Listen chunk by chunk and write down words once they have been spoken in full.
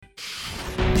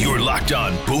Locked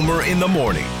On Boomer in the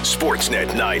Morning. Sportsnet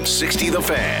 960 The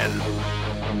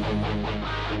Fan.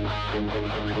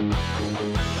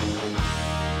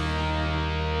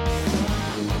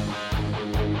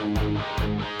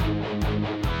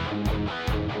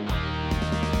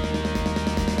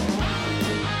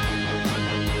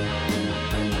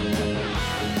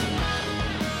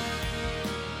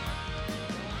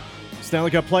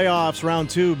 Stanley Cup playoffs, round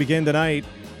 2 begin tonight.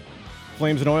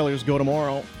 Flames and Oilers go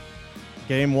tomorrow.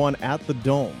 Game 1 at the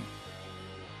Dome.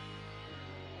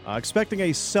 Expecting a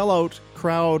sellout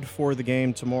crowd for the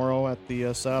game tomorrow at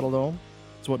the Saddle Dome.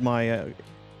 That's what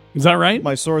Is that right?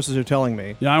 my sources are telling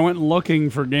me. Yeah, I went looking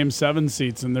for Game 7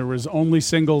 seats, and there was only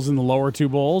singles in the lower two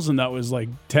bowls, and that was like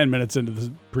 10 minutes into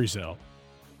the presale.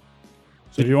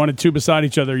 So if you wanted two beside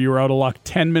each other, you were out of luck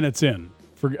 10 minutes in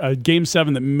for a Game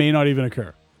 7 that may not even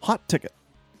occur. Hot ticket,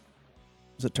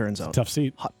 as it turns out. Tough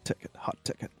seat. Hot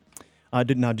ticket.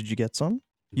 Did you get some?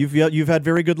 You've had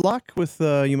very good luck with.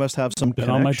 You must have some Been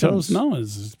on my toes. connections. No,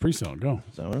 it's pre-sale. Go.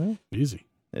 Is that what I mean? Easy.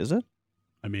 Is it?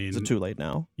 I mean, Is it too late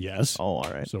now? yes. Oh,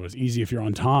 all right. So it's easy if you're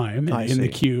on time I and in the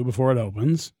see. queue before it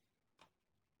opens.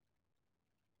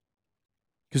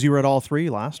 Because you were at all 3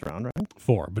 last round, right?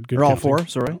 4, but good. Or all counting. 4,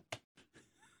 sorry.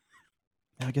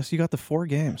 Yeah, I guess you got the 4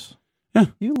 games. Yeah.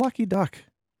 You lucky duck.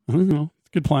 I don't know. It's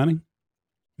good planning.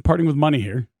 I'm parting with money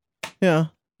here. Yeah.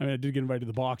 I mean, I did get invited to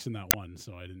the box in that one,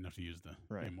 so I didn't have to use the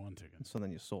Right. Game 1 tickets. So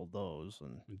then you sold those,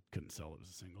 and I couldn't sell it as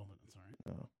a single, but that's all right.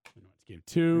 Oh. You know, it's Game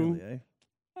 2. really, eh?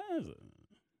 Eh,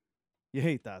 You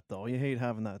hate that though. You hate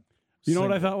having that. You know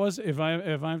what I single. thought was if I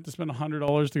have to spend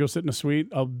 $100 to go sit in a suite,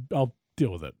 I'll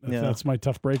deal with it. If Yeah. that's my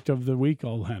tough break of the week,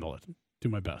 I'll handle it. Do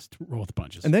my best. Roll with the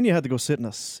punches. And then you had to go sit in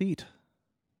a seat.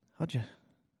 How'd you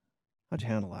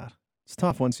handle that? It's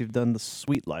tough once you've done the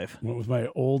sweet life. Went with my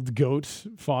old goat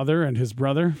father and his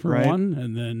brother for Right. one,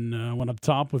 and then went up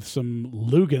top with some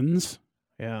Lugans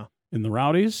Yeah. in the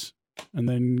Rowdies, and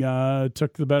then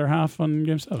took the better half on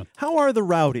Game 7. How are the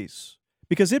Rowdies?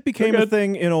 Because it became a good.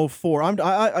 thing in 04.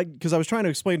 Because I was trying to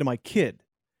explain to my kid.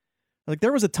 Like,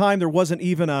 there was a time there wasn't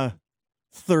even a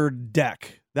third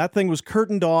deck. That thing was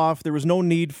curtained off. There was no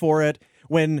need for it.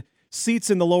 When seats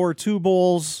in the lower 2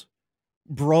 bowls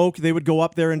broke, they would go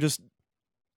up there and just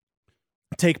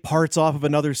take parts off of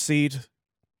another seat.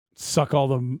 Suck all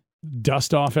the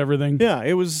dust off everything. Yeah,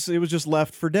 it was just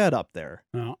left for dead up there.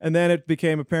 Oh. And then it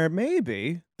became apparent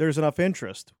maybe there's enough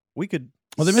interest. We could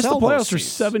Well, they missed the sell those playoffs for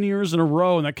seats. 7 years in a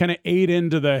row, and that kind of ate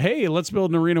into the, hey, let's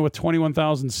build an arena with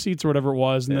 21,000 seats or whatever it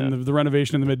was. And Yeah. then the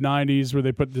renovation in the mid-'90s where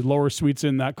they put the lower suites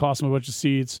in, that cost them a bunch of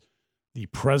seats. The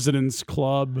President's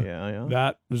Club, Yeah.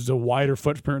 that was a wider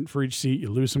footprint for each seat. You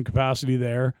lose some capacity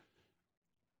there.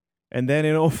 And then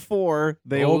in 04,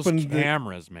 they Those opened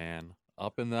cameras, man,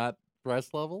 up in that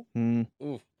press level. the,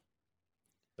 Oof.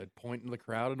 That point in the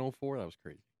crowd in 04, that was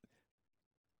crazy.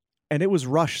 and it was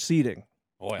rush seating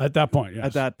Oh, yeah. At that point, yes.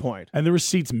 at that point. And there were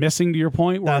seats missing, to your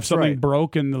point, where if That's something right.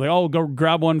 broke and they're like, oh, go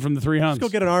grab one from the 300s. Just go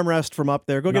get an armrest from up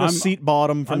there. Go No, get a I'm- seat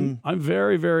bottom from. I'm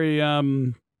very, very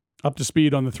up to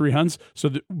speed on the 300s.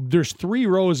 So there's 3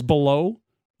 rows below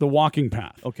the walking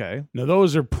path. Okay. Now,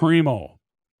 those are primo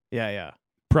Yeah.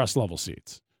 press level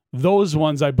seats. Those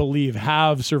ones, I believe,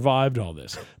 have survived all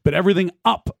this. But everything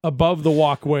up above the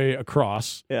walkway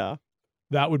across, Yeah.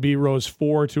 that would be rows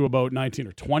 4 to about 19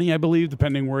 or 20, I believe,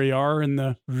 depending where you are in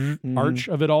the arch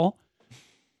of it all.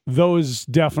 Those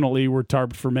definitely were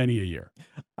tarped for many a year.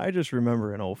 I just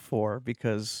remember in 04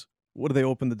 because what do they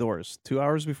open the doors? 2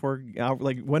 hours before?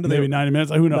 Like, when do Maybe they? 90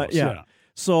 minutes. Who knows? Yeah.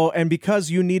 So, and because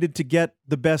you needed to get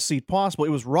the best seat possible, it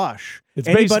was rush. It's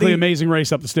basically Amazing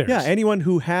Race up the stairs. Yeah, anyone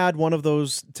who had one of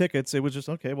those tickets, it was just,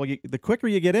 okay, well, the quicker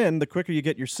you get in, the quicker you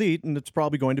get your seat, and it's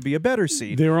probably going to be a better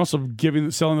seat. They were also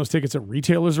selling those tickets at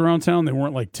retailers around town. They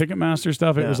weren't like Ticketmaster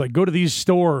stuff. It Yeah. was like, go to these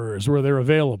stores where they're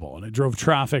available. And it drove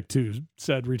traffic to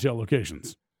said retail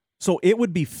locations. So it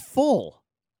would be full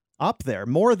up there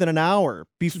more than an hour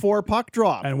before puck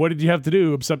drop. And what did you have to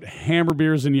do except hammer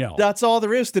beers and yell? That's all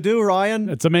there is to do, Ryan.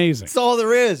 It's amazing. That's all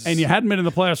there is. And you hadn't been in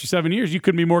the playoffs for 7 years. You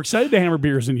couldn't be more excited to hammer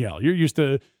beers and yell. You're used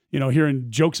to, hearing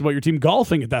jokes about your team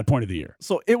golfing at that point of the year.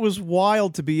 So it was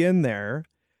wild to be in there.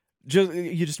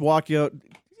 You just walk out.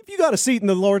 If you got a seat in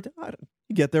the lower,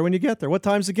 you get there when you get there. What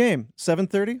time's the game?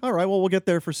 7:30. All right. Well, we'll get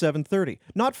there for 7:30,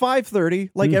 not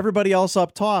 5:30 like everybody else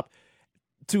up top.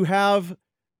 To have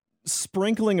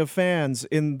sprinkling of fans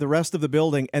in the rest of the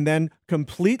building and then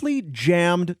completely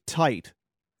jammed tight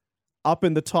up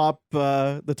in the top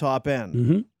end.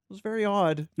 Mm-hmm. It was very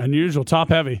odd. Unusual, top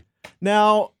heavy.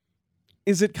 Now,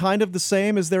 is it kind of the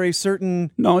same? Is there a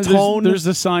certain No, tone? there's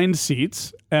assigned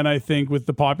seats, and I think with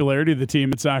the popularity of the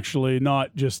team, it's actually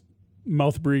not just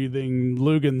mouth-breathing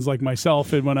Lugans like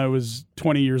myself when I was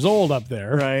 20 years old up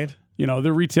there. Right. You know,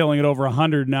 they're retailing it over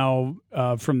 $100 now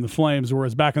from the Flames,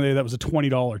 whereas back in the day that was a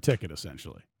 $20 ticket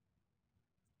essentially.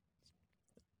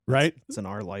 Right? It's in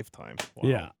our lifetime. Wow.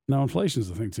 Yeah. Now inflation's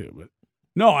the thing too, but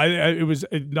no, it was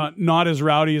not as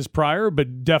rowdy as prior,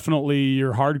 but definitely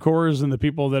your hardcores and the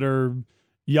people that are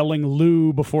yelling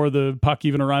 "Lou" before the puck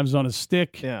even arrives on his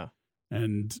stick. Yeah.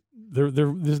 And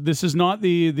this is not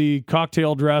the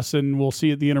cocktail dress and we'll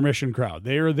see at the intermission crowd.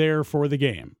 They are there for the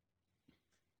game.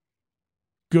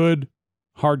 Good,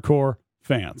 hardcore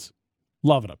fans.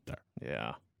 Love it up there.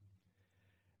 Yeah.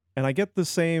 And I get the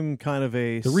same kind of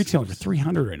a... They're retailing for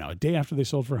 $300 right now, a day after they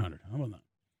sold for $100. How about that?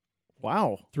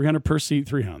 Wow. $300 per seat,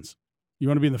 3 Huns. You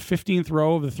want to be in the 15th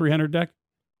row of the 300 deck?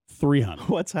 300.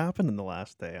 What's happened in the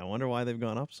last day? I wonder why they've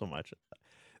gone up so much.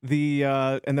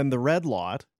 And then the red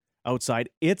lot outside,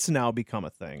 it's now become a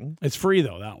thing. It's free,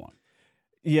 though, that one.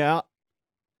 Yeah,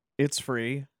 it's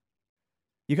free.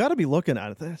 You got to be looking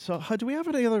at it. So, do we have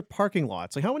any other parking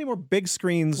lots? Like, how many more big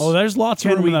screens? Oh, there's lots of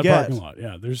can room in we that get? parking lot.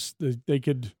 Yeah, they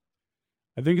could.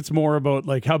 I think it's more about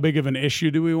like how big of an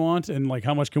issue do we want and like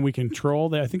how much can we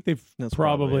control. I think they've That's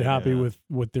probably happy yeah. with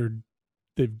what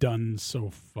they've done so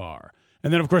far.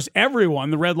 And then of course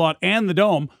everyone, the red lot and the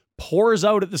dome, pours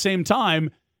out at the same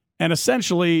time, and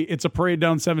essentially it's a parade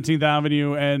down 17th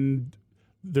Avenue, and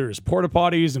there's porta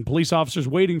potties and police officers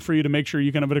waiting for you to make sure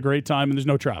you can have a great time, and there's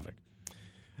no traffic.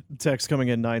 Text coming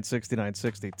in 960.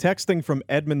 Texting from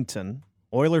Edmonton.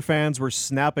 Oiler fans were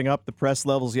snapping up the press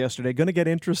levels yesterday. Going to get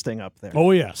interesting up there.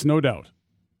 Oh, yes, no doubt.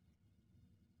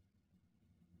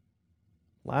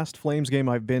 Last Flames game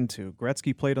I've been to,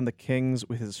 Gretzky played on the Kings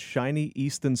with his shiny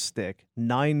Easton stick,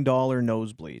 $9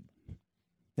 nosebleed.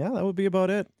 Yeah, that would be about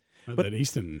it. But that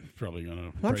Easton probably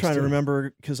going to. I'm trying to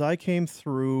remember because I came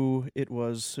through. It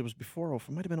was before. It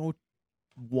might have been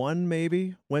 01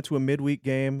 maybe. Went to a midweek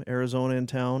game, Arizona in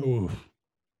town. Ooh.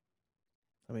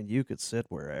 I mean, you could sit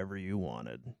wherever you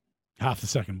wanted. Half the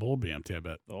second bowl would be empty, I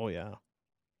bet. Oh, yeah.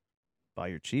 Buy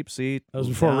your cheap seat. That was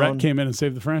before Rhett came in and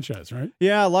saved the franchise, right?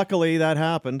 Yeah, luckily that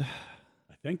happened.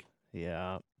 I think.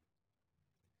 Yeah.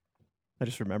 I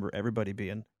just remember everybody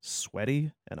being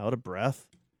sweaty and out of breath.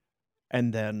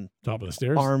 And then Top of the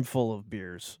stairs. Armful of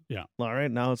beers. Yeah. All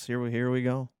right, now it's here we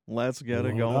go. Let's get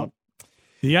it going.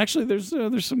 Actually,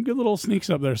 there's some good little sneaks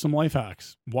up there, some life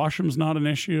hacks. Washrooms not an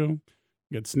issue.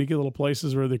 You got sneaky little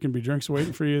places where there can be drinks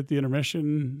waiting for you at the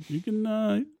intermission. You can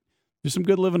do some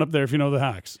good living up there if you know the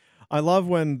hacks. I love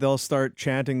when they'll start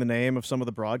chanting the name of some of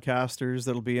the broadcasters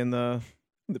that'll be in the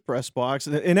press box.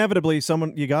 Inevitably,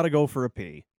 you got to go for a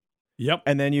pee. Yep.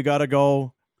 And then you got to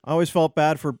go. I always felt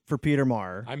bad for Peter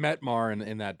Marr. I met Marr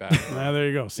in that bathroom. There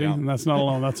you go. See, Yeah. And that's not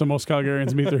alone. That's how most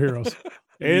Calgarians meet their heroes.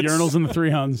 The urinals and the 3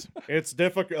 Huns. It's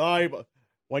difficult.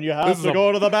 When you have to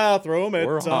go to the bathroom,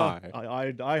 We're high.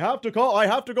 I have to call. I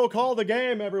have to go call the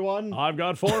game. Everyone. I've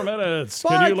got 4 minutes. Bye,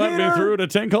 Can you let me Peter. through to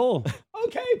Tinkle?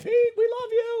 Okay, Pete, we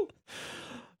love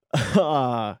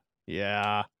you.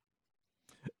 Yeah.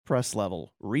 Press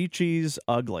level. Ricci's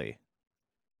ugly.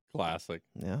 Classic.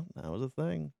 Yeah, that was a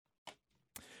thing.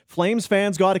 Flames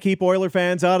fans got to keep Oiler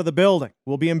fans out of the building.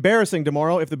 Will be embarrassing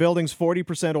tomorrow if the building's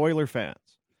 40% Oiler fans.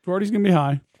 40's going to be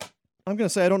high. I'm going to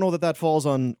say I don't know that falls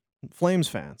on Flames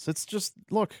fans. It's just,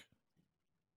 look,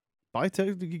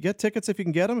 you get tickets if you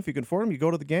can get them. If you can afford them, you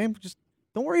go to the game. Just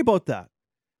don't worry about that.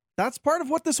 That's part of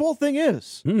what this whole thing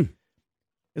is.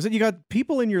 Is that you got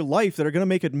people in your life that are going to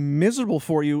make it miserable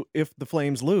for you if the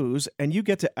Flames lose, and you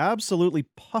get to absolutely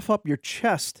puff up your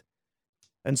chest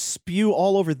and spew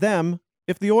all over them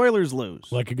if the Oilers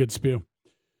lose. Like a good spew.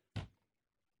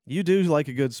 You do like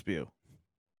a good spew.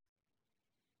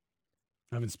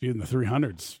 I haven't spewed in the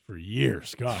 300s for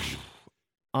years. Gosh.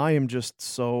 I am just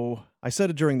so... I said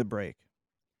it during the break.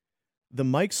 The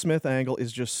Mike Smith angle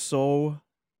is just so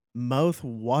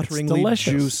mouth-wateringly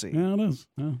juicy. Yeah, it is.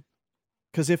 Yeah.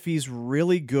 Because if he's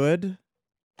really good,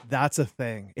 that's a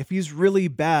thing. If he's really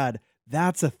bad,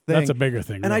 that's a thing. That's a bigger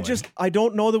thing. And really. I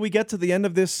don't know that we get to the end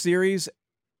of this series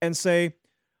and say,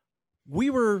 we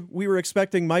were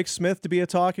expecting Mike Smith to be a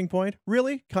talking point.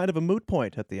 Really? Kind of a moot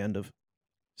point at the end of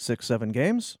 6-7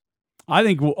 games. I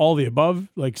think all the above,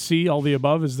 like C, all the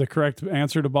above is the correct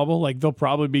answer to Bubble. Like there'll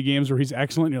probably be games where he's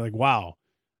excellent and you're like, wow,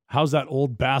 how's that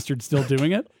old bastard still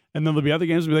doing it? And then there'll be other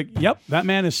games where be like, yep, that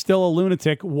man is still a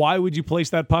lunatic. Why would you place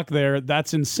that puck there?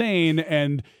 That's insane.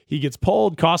 And he gets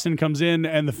pulled, Kostin comes in,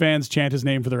 and the fans chant his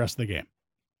name for the rest of the game.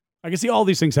 I can see all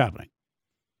these things happening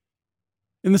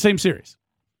in the same series.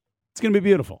 It's going to be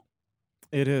beautiful.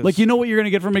 It is. Like, you know what you're going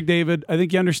to get from McDavid. I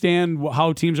think you understand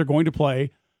how teams are going to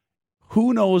play.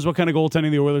 Who knows what kind of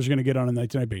goaltending the Oilers are going to get on a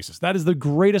night-to-night basis? That is the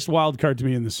greatest wild card to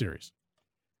me in this series.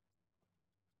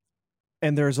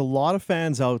 And there's a lot of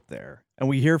fans out there, and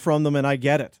we hear from them, and I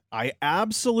get it. I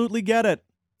absolutely get it.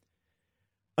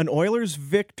 An Oilers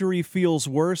victory feels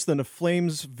worse than a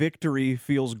Flames victory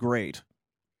feels great.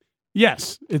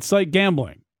 Yes, it's like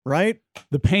gambling. Right?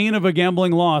 The pain of a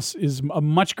gambling loss is a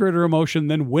much greater emotion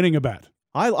than winning a bet.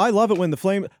 I love it when the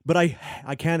Flames, but I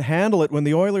can't handle it when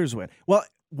the Oilers win. Well,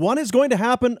 one is going to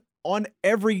happen on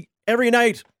every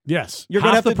night. Yes. You're Half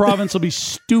gonna have the to province will be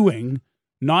stewing,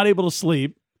 not able to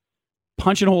sleep,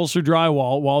 punching holes through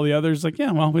drywall, while the other's like,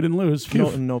 yeah, well, we didn't lose.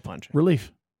 Phew. No punching.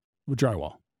 Relief with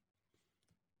drywall.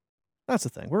 That's the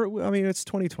thing. It's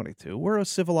 2022. We're a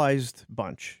civilized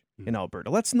bunch in Alberta.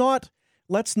 Let's not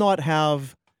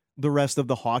have the rest of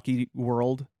the hockey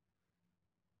world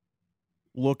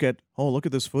look at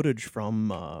this footage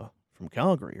from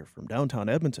Calgary or from downtown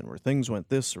Edmonton where things went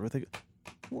this or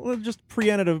just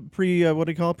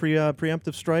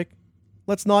preemptive strike.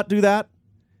 Let's not do that.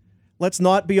 Let's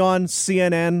not be on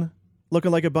CNN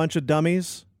looking like a bunch of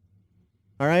dummies.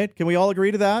 All right? Can we all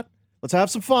agree to that? Let's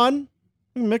have some fun.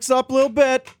 Mix up a little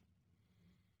bit.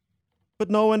 But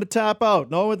know when to tap out.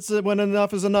 Know when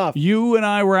enough is enough. You and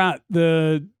I were at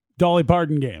the Dolly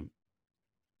Parton game.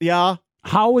 Yeah.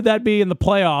 How would that be in the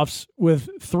playoffs with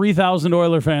 3,000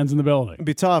 Oiler fans in the building? It'd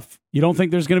be tough. You don't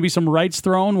think there's going to be some rights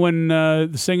thrown when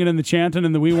the singing and the chanting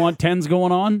and the We Want 10's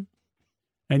going on?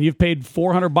 And you've paid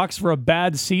 $400 for a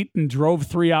bad seat and drove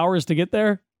 3 hours to get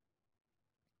there?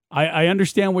 I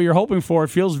understand what you're hoping for. It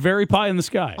feels very pie in the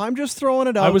sky. I'm just throwing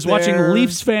it out. I was there. watching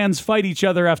Leafs fans fight each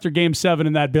other after Game 7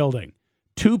 in that building.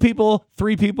 2 people,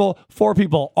 3 people, 4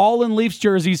 people, all in Leafs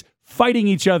jerseys fighting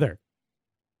each other.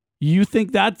 You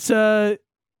think that's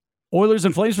Oilers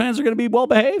and Flames fans are going to be well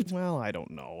behaved? Well, I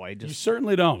don't know. You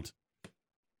certainly don't.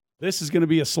 This is going to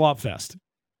be a slop fest.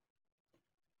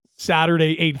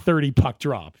 Saturday, 8:30 puck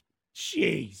drop.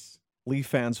 Jeez. Leaf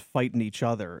fans fighting each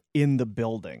other in the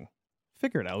building.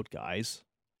 Figure it out, guys.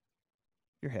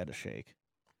 Your head a shake.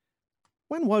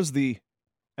 When was the,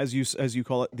 as you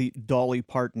call it, the Dolly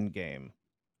Parton game?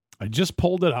 I just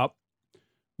pulled it up.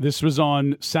 This was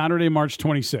on Saturday, March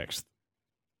 26th.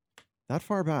 That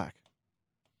far back.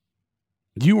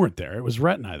 You weren't there. It was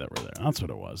Rhett and I that were there. That's what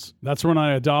it was. That's when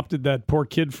I adopted that poor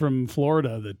kid from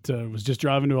Florida that was just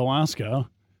driving to Alaska.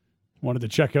 Wanted to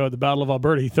check out the Battle of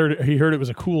Alberta. He heard it was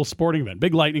a cool sporting event.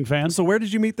 Big Lightning fan. So where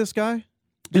did you meet this guy?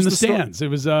 In the stands. It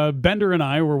was Bender and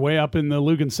I were way up in the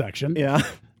Lugan section. Yeah.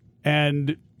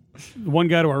 And one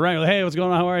guy to our right, hey, what's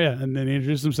going on? How are you? And then he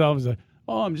introduced himself. He's like,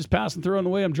 oh, I'm just passing through on the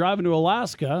way. I'm driving to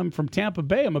Alaska. I'm from Tampa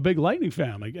Bay. I'm a big Lightning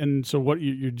fan. Like, and so what?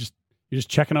 You're just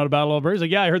checking out a Battle of Alberta? He's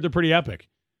like, yeah, I heard they're pretty epic.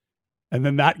 And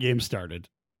then that game started.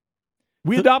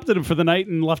 We adopted him for the night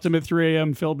and left him at 3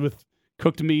 a.m. filled with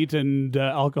cooked meat and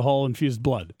alcohol-infused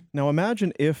blood. Now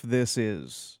imagine if this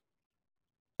is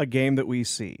a game that we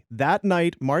see. That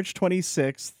night, March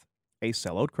 26th, a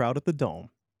sellout crowd at the Dome.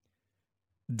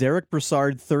 Derek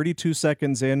Brassard, 32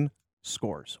 seconds in,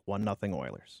 scores. 1-0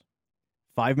 Oilers.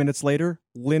 5 minutes later,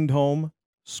 Lindholm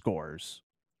scores.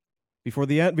 Before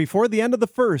the end of the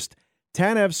first,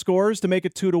 Tanev scores to make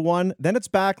it 2-1. Then it's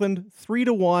Backlund,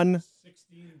 3-1.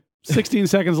 16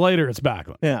 seconds later, it's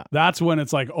Backlund. Yeah. That's when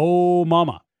it's like, oh,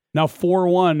 mama. Now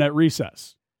 4-1 at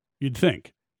recess, you'd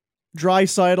think.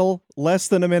 Draisaitl, less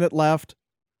than a minute left.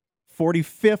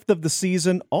 45th of the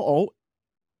season.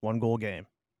 1-goal game.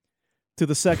 To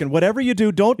the second. Whatever you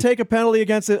do, don't take a penalty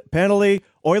against it. Penalty.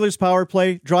 Oilers power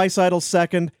play. Draisaitl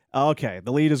second. Okay,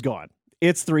 the lead is gone.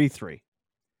 It's 3-3.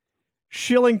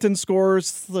 Shillington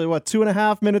scores,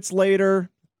 2.5 minutes later.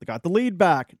 They got the lead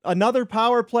back. Another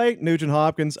power play. Nugent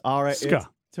Hopkins. All right. It's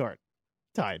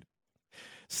tied.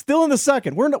 Still in the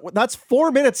second. That's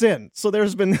 4 minutes in. So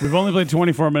there's been... We've only played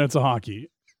 24 minutes of hockey.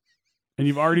 And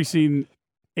you've already seen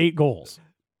 8 goals.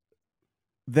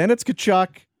 Then it's Tkachuk.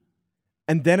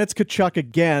 And then it's Tkachuk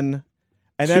again.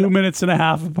 And 2 minutes and a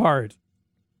half apart.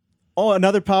 Oh,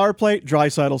 another power play.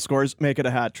 Draisaitl scores. Make it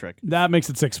a hat trick. That makes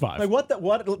it 6-5. Like what?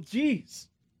 Jeez.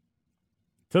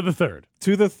 To the third.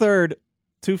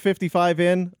 2:55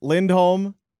 in.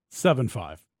 Lindholm.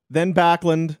 7-5. Then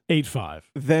Backlund. 8-5.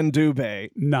 Then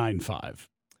Dubé. 9-5.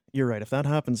 You're right. If that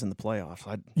happens in the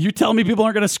playoffs, You tell me people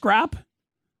aren't going to scrap?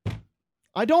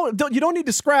 You don't need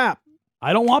to scrap.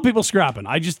 I don't want people scrapping.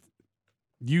 I just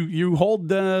you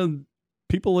hold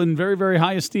people in very, very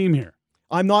high esteem here.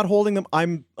 I'm not holding them.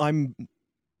 I'm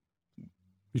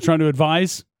You're trying to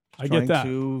advise? I get that.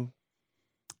 To...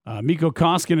 Mikko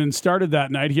Koskinen started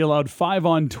that night. He allowed 5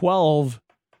 on 12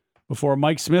 before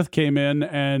Mike Smith came in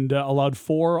and allowed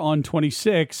 4 on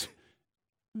 26.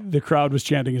 The crowd was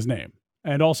chanting his name.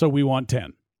 And also, we want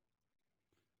 10.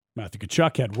 Matthew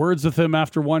Tkachuk had words with him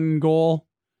after one goal.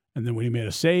 And then when he made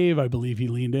a save, I believe he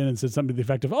leaned in and said something to the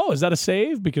effect of, "Oh, is that a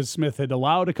save?" Because Smith had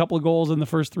allowed a couple of goals in the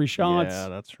first 3 shots. Yeah,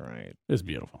 that's right. It was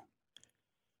beautiful.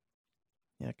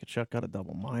 Yeah, Tkachuk got a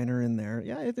double minor in there.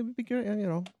 Yeah, it would be good. You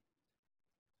know,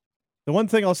 the one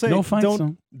thing I'll say: No fights,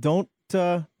 don't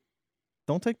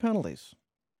take penalties.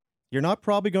 You're not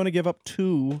probably going to give up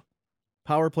 2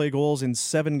 power play goals in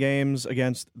 7 games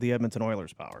against the Edmonton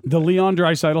Oilers power play. The Leon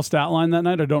Draisaitl stat line that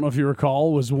night, I don't know if you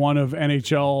recall, was one of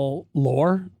NHL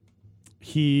lore.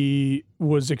 He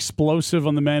was explosive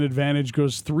on the man advantage,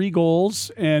 goes 3 goals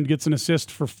and gets an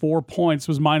assist for 4 points,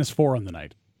 was -4 on the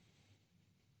night.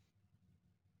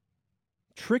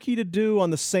 Tricky to do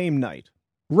on the same night.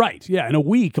 Right, yeah. In a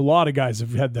week, a lot of guys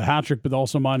have had the hat trick, but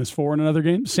also -4 in another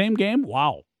game. Same game,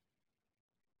 wow.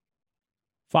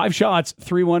 5 shots,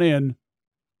 3-1 in,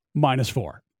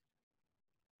 -4.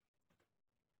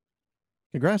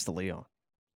 Congrats to Leon.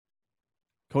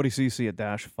 Cody Ceci at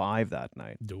 -5 that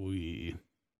night.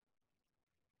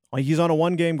 He's on a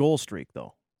 1-game goal streak,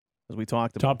 though, as we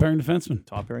talked about. Top pairing defenseman.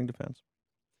 Top pairing defense.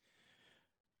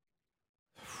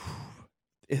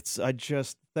 I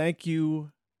just thank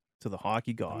you to the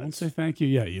hockey gods. Don't say thank you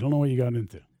yet. You don't know what you got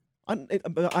into. I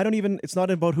don't even. It's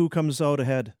not about who comes out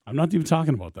ahead. I'm not even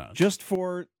talking about that. Just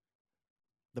for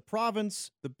the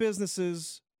province, the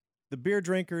businesses, the beer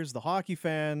drinkers, the hockey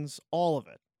fans, all of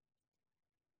it.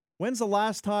 When's the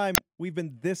last time we've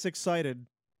been this excited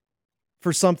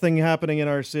for something happening in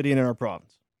our city and in our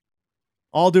province?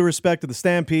 All due respect to the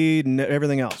Stampede and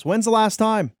everything else. When's the last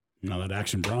time? No, that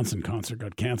Action Bronson concert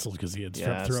got canceled because he had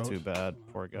strep throat. That's too bad.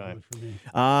 Poor guy. For me.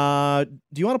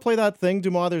 Do you want to play that thing,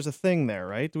 Dumas? There's a thing there,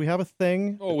 right? Do we have a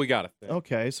thing? Oh, we got it.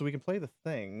 Okay, so we can play the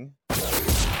thing.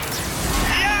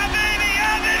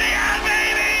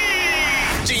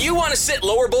 Do you want to sit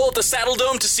lower bowl at the Saddle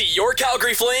Dome to see your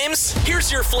Calgary Flames?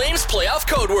 Here's your Flames playoff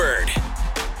code word.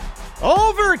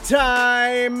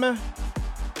 Overtime!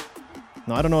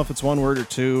 No, I don't know if it's one word or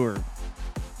 2, or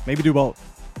maybe do both.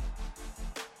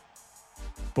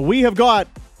 But we have got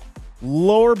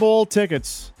lower bowl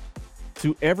tickets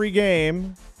to every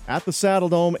game at the Saddle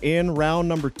Dome in round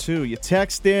number 2. You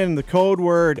text in the code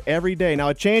word every day. Now,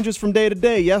 it changes from day to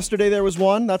day. Yesterday there was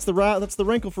one. That's the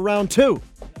wrinkle for round 2.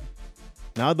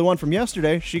 Now the one from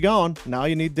yesterday, she gone. Now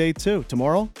you need day 2.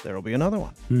 Tomorrow, there will be another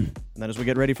one. And then as we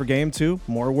get ready for game 2,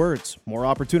 more words, more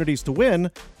opportunities to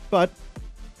win, but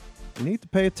you need to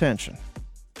pay attention.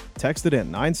 Text it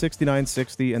in, 960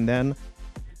 960, and then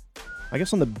I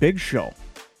guess on the big show,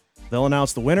 they'll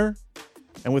announce the winner.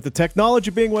 And with the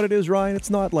technology being what it is, Ryan, it's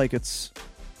not like it's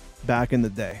back in the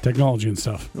day. Technology and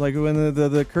stuff. Like when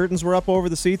the curtains were up over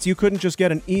the seats, you couldn't just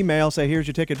get an email, say, here's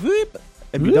your ticket, whoop,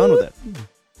 and be done with it.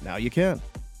 Now you can.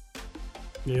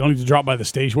 You don't need to drop by the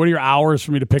station. What are your hours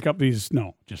for me to pick up these?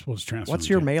 No, just was transferred. What's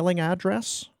your mailing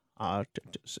address?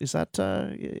 Is that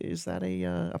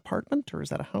a apartment or is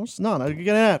that a house? No, you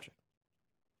get an address.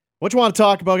 What you want to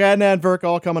talk about? Adnan Verk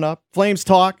all coming up. Flames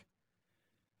talk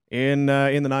in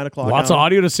the 9 o'clock. Lots of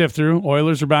audio to sift through.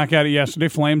 Oilers are back at it yesterday.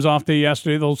 Flames off day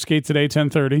yesterday. They'll skate today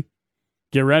 10:30.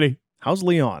 Get ready. How's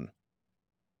Leon?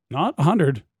 Not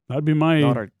 100. That'd be my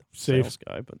Not our safe sales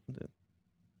guy, but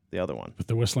the other one. with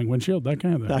the whistling windshield. That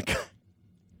guy there. That guy.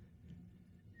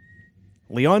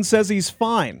 Leon says he's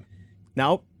fine.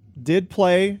 Now, did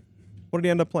play. What did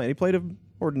he end up playing? He played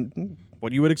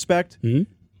what you would expect.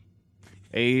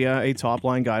 A top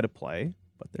line guy to play,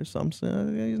 but there's some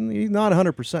he's not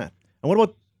 100%. And what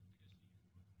about?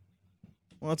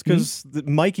 Well, it's because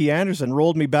Mikey Anderson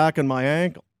rolled me back on my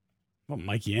ankle. Well,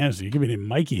 Mikey Anderson, you could be named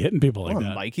Mikey hitting people like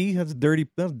that. Mikey, that's a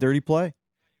dirty play.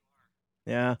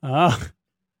 Yeah. Ah,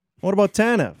 What about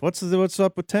Tanev? What's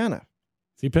up with Tanev?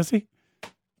 is he pissy?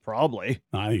 Probably.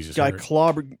 No, I think he's just Guy hurt.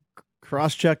 clobbered,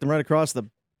 cross-checked him right across the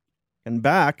and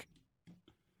back.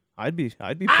 I'd be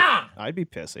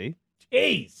pissy.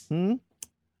 Jeez.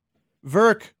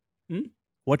 Verk,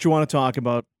 what you want to talk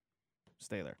about?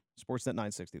 Stay there. Sportsnet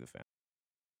 960, The Fan.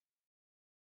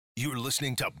 You're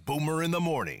listening to Boomer in the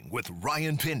Morning with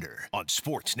Ryan Pinder on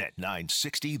Sportsnet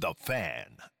 960 The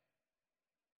Fan.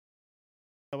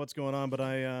 What's going on? But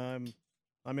I'm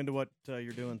into what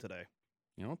you're doing today.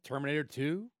 You know, Terminator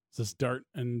 2. Is this Dart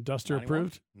and Duster 91?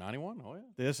 approved? 91? Oh, yeah.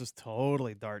 This is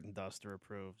totally Dart and Duster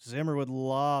approved. Zimmer would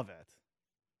love it.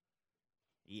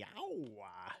 Yow.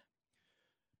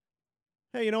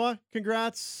 Hey, you know what?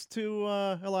 Congrats to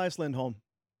Elias Lindholm.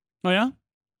 Oh, yeah?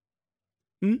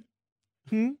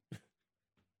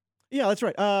 Yeah, that's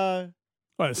right.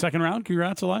 What, second round?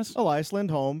 Congrats, Elias. Elias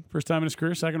Lindholm, First time in his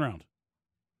career, second round.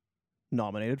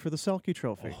 nominated for the Selke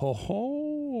Trophy.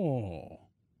 Oh.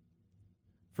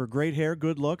 for great hair,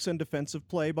 good looks, and defensive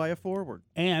play by a forward.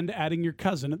 And adding your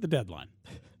cousin at the deadline.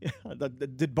 Yeah,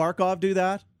 did Barkov do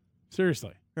that?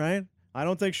 Seriously. Right? I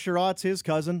don't think Sherrod's his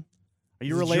cousin. Are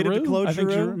you related to Claude I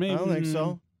think Giroux? maybe. I don't think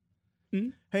so.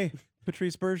 Mm. Hey,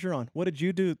 Patrice Bergeron, what did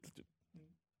you do?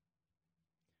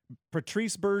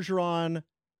 Patrice Bergeron,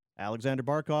 Alexander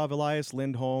Barkov, Elias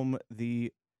Lindholm,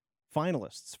 the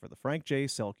finalists for the Frank J.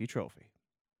 Selke Trophy.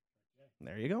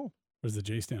 There you go. What does the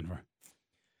J stand for?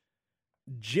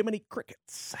 Jiminy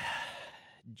Crickets.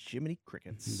 Jiminy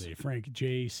Crickets. The Frank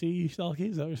J.C. Selke,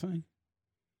 is that what you're saying?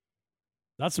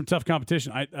 That's some tough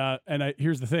competition.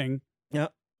 Here's the thing. Yeah.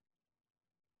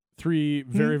 3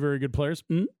 very, very good players.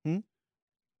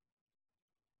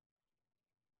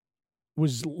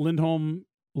 Was Lindholm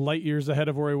light years ahead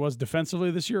of where he was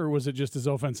defensively this year, or was it just his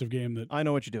offensive game that... I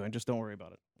know what you're doing. Just don't worry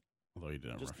about it. Although he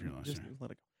did have a rough year last year.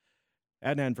 Let it go.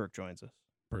 Adnan Virk joins us.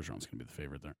 Bergeron's going to be the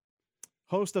favorite there.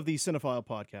 Host of the Cinephile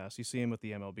podcast. You see him with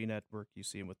the MLB Network. You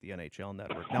see him with the NHL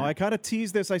Network. Now, I kind of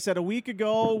teased this. I said a week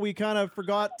ago we kind of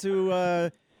forgot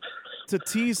to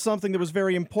tease something that was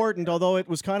very important, although it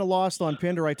was kind of lost on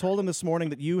Pinder. I told him this morning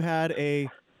that you had a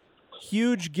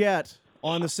huge get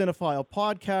on the Cinephile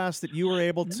podcast, that you were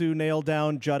able to nail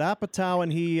down Judd Apatow,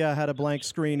 and he had a blank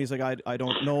screen. He's like, I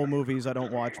don't know movies. I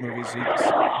don't watch movies.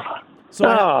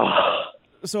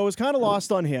 So it was kind of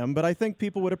lost on him, but I think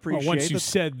people would appreciate once you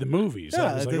said the movies,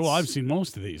 I was like, well, I've seen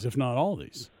most of these, if not all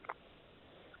these.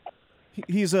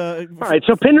 He's all right,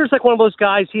 so Pinder's like one of those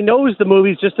guys. He knows the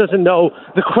movies, just doesn't know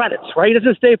the credits, right? He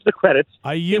doesn't stay for the credits.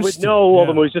 He would know all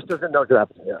the movies, just doesn't know that.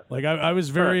 Yeah. Like I was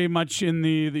very much in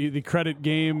the credit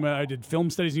game. I did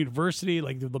film studies in university,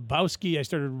 like the Lebowski. I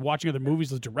started watching other movies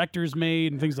the directors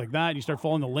made and things like that. And you start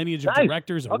following the lineage of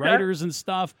directors and writers and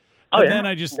stuff. But then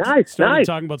I just started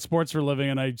talking about sports for a living,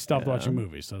 and I stopped watching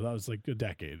movies. So that was like a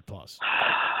decade plus.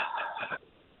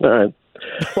 All right.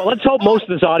 Well, let's hope most of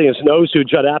this audience knows who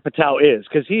Judd Apatow is,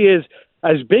 because he is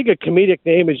as big a comedic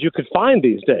name as you could find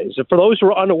these days. And for those who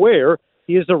are unaware,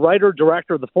 he is the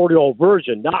writer-director of The 40-Year-Old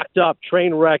Virgin, Knocked Up,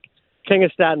 Trainwreck, King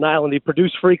of Staten Island. He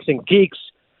produced Freaks and Geeks,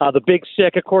 The Big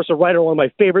Sick, of course, a writer of one of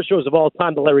my favorite shows of all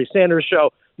time, The Larry Sanders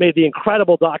Show, made the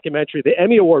incredible documentary, the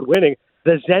Emmy Award-winning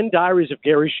The Zen Diaries of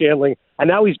Gary Shandling, and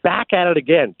now he's back at it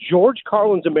again. George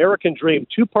Carlin's American Dream,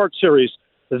 2-part series,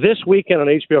 this weekend on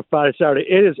HBO Friday, Saturday.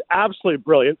 It is absolutely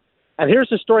brilliant. And here's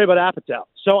the story about Apatow.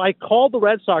 So I called the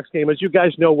Red Sox game, as you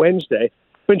guys know, Wednesday.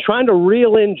 Been trying to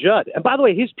reel in Judd. And by the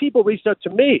way, his people reached out to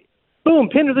me. Boom,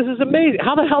 Pinder, this is amazing.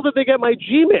 How the hell did they get my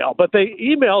Gmail? But they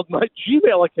emailed my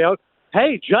Gmail account.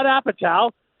 Hey, Judd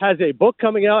Apatow has a book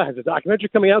coming out, has a documentary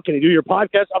coming out. Can you do your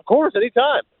podcast? Of course,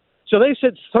 anytime. So they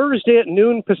said Thursday at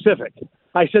noon Pacific.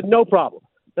 I said, no problem.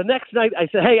 The next night, I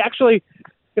said, hey, actually,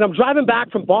 I'm driving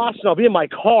back from Boston. I'll be in my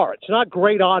car. It's not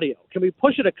great audio. Can we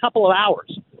push it a couple of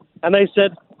hours? And they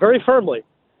said very firmly,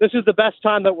 this is the best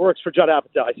time that works for Judd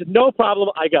Apatow. I said, no problem.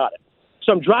 I got it.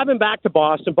 So I'm driving back to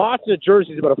Boston. Boston to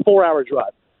Jersey is about a 4-hour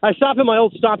drive. I stop in my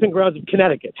old stomping grounds of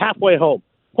Connecticut, halfway home.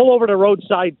 Pull over to a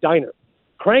roadside diner.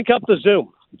 Crank up the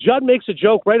Zoom. Judd makes a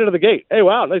joke right out of the gate. Hey,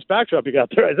 wow, nice backdrop you got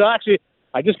there. I said, actually,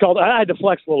 I had to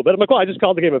flex a little bit. I'm like, well, I just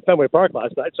called the game at Fenway Park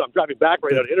last night, so I'm driving back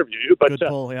right now to interview you. But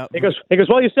pull, yeah. he goes,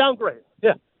 well, you sound great.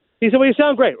 Yeah. He said, well, you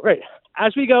sound great. Great.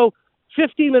 As we go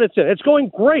 15 minutes in, it's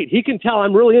going great. He can tell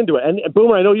I'm really into it. And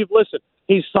Boomer, I know you've listened.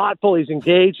 He's thoughtful. He's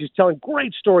engaged. He's telling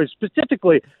great stories,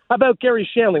 specifically about Gary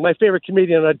Shandling, my favorite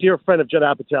comedian and a dear friend of Judd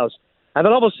Apatow's. And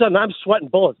then all of a sudden, I'm sweating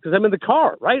bullets because I'm in the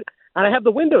car, right? And I have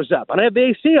the windows up, and I have the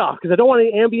AC off because I don't want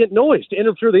any ambient noise to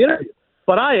interfere the interview.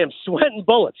 But I am sweating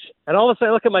bullets. And all of a sudden,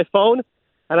 I look at my phone,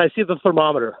 and I see the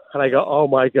thermometer. And I go, oh,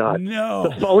 my God. No.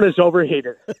 The phone is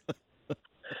overheated.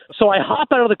 So I hop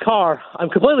out of the car. I'm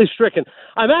completely stricken.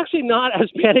 I'm actually not as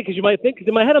panicked as you might think, because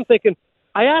in my head I'm thinking,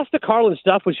 I asked the Carlin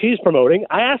stuff, which he's promoting.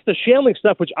 I asked the Shandling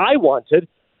stuff, which I wanted.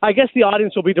 I guess the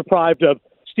audience will be deprived of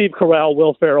Steve Carell,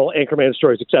 Will Ferrell, Anchorman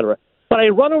stories, etc. But I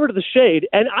run over to the Shade,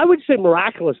 and I would say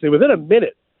miraculously, within a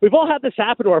minute, we've all had this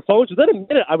happen to our phones. Within a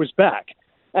minute, I was back.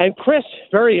 And Chris,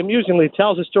 very amusingly,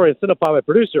 tells a story at Cinephile, my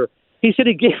producer. He said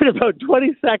he gave it about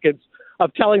 20 seconds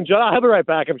of telling John, I'll be right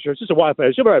back. I'm sure it's just a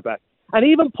Wi-Fi. She'll be right back. And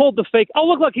he even pulled the fake, oh,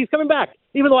 look, he's coming back,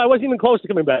 even though I wasn't even close to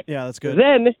coming back. Yeah, that's good.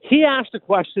 Then he asked a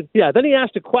question. Yeah, then he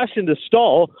asked a question to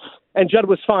stall, and Judd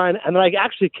was fine. And then I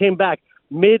actually came back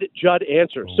mid-Judd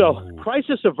answer. So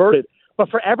crisis averted. But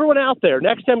for everyone out there,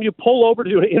 next time you pull over to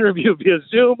do an interview via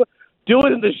Zoom, do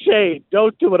it in the Shade.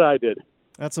 Don't do what I did.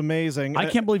 That's amazing. I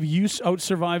can't believe you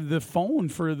out-survived the phone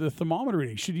for the thermometer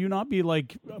reading. Should you not be,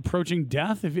 like, approaching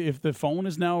death if the phone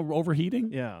is now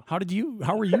overheating? Yeah. How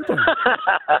were you doing?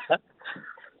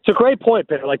 It's a great point,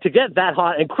 Peter. Like, to get that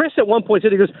hot. And Chris at one point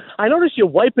said, he goes, I noticed you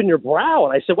wiping your brow.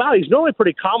 And I said, wow, he's normally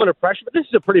pretty calm under pressure, but this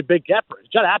is a pretty big get for him.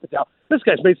 Judd Apatow, this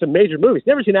guy's made some major movies.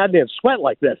 Never seen Adnan sweat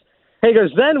like this. He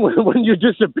goes, then when you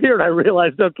disappeared, I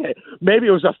realized, okay, maybe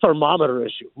it was a thermometer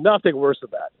issue. Nothing worse than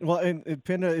that. Well, and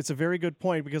Pinda, it's a very good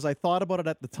point because I thought about it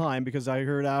at the time because I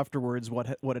heard afterwards what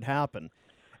had happened.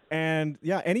 And,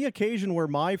 yeah, any occasion where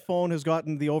my phone has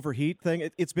gotten the overheat thing,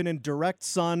 it's been in direct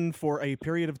sun for a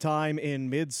period of time in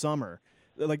midsummer.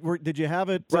 Like, did you have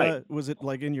it? Right. Was it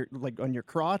like in your on your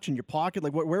crotch, in your pocket?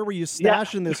 Like, where were you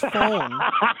stashing this phone?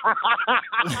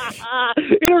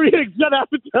 You're getting Judd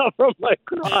Apatow from my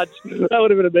crotch. That would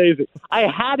have been amazing. I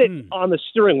had it on the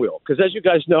steering wheel because, as you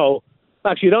guys know,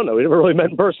 actually you don't know, we never really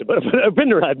met in person, but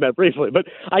Binder had met briefly. But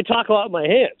I talk a lot with my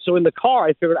hands, so in the car,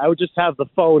 I figured I would just have the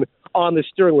phone on the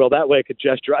steering wheel. That way, I could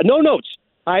gesture. No notes.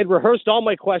 I had rehearsed all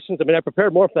my questions. I mean, I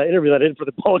prepared more for that interview than I did for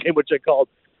the ball game, which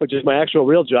is my actual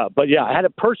real job. But yeah, I had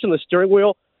it perched on the steering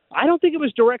wheel. I don't think it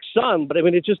was direct sun, but I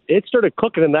mean, it started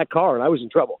cooking in that car, and I was in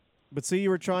trouble. But see,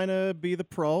 you were trying to be the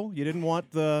pro. You didn't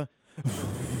want the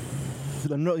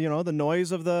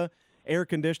noise of the air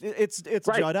conditioning. It's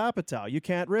Right. Judd Apatow. You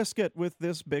can't risk it with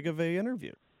this big of a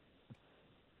interview.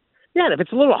 Yeah, and if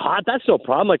it's a little hot, that's no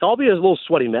problem. Like, I'll be a little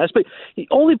sweaty mess, but the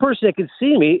only person that can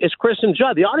see me is Chris and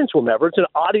Judd. The audience will never. It's an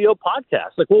audio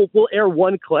podcast. Like, we'll air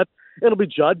one clip. It'll be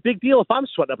Judd. Big deal if I'm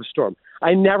sweating up a storm.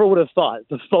 I never would have thought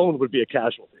the phone would be a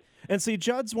casualty. And see,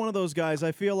 Judd's one of those guys,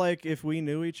 I feel like if we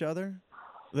knew each other,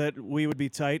 that we would be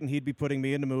tight and he'd be putting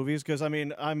me into movies because, I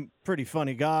mean, I'm a pretty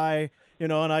funny guy,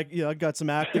 and I got some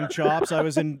acting chops. I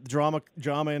was in drama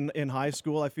in high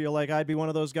school. I feel like I'd be one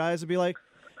of those guys that'd be like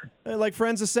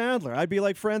Friends of Sandler. I'd be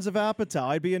like Friends of Apatow.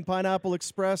 I'd be in Pineapple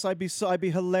Express. I'd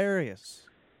be hilarious.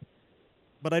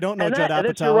 But I don't know Judd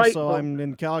Apatow, right. so I'm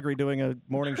in Calgary doing a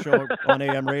morning show on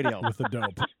AM radio. With the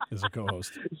dope as a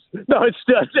co-host. No, it's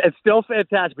still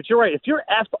fantastic. But you're right. If you're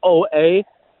FOA,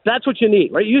 that's what you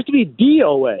need, right? It used to be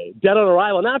DOA, dead on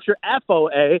arrival. Now if you're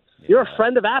FOA, you're a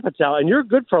friend of Apatow, and you're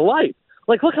good for life.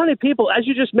 Like, look how many people, as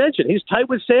you just mentioned, he's tight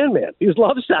with Sandman. He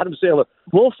loves Adam Sandler.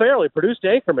 Will Ferrell, he produced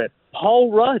Anchorman.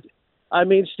 Paul Rudd. I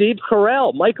mean, Steve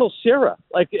Carell, Michael Cera.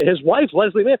 Like, his wife,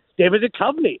 Leslie Mann. David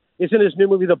Duchovny is in his new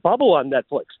movie, The Bubble, on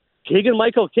Netflix.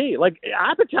 Keegan-Michael Key. Like,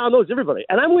 Apatow knows everybody.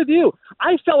 And I'm with you.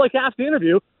 I felt like after the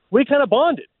interview, we kind of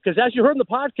bonded. Because as you heard in the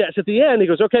podcast, at the end, he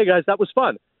goes, okay, guys, that was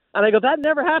fun. And I go, that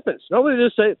never happens. Nobody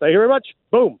just say, thank you very much.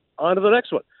 Boom. On to the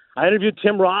next one. I interviewed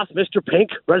Tim Roth, Mr. Pink,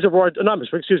 Mr.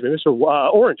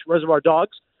 Orange, Reservoir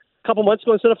Dogs, a couple months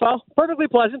ago in Cinephile. Perfectly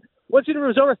pleasant. Once the interview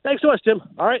was over, thanks so much, Tim.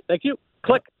 All right, thank you.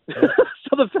 Click.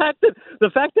 So the fact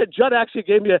that Judd actually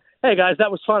gave me hey guys,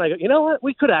 that was fun. I go, you know what?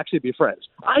 We could actually be friends.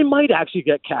 I might actually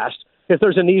get cast if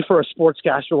there's a need for a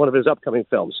sportscast for one of his upcoming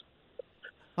films.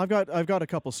 I've got a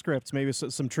couple scripts, maybe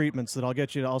some treatments that I'll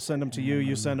get you. I'll send them to you.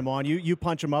 You send them on. You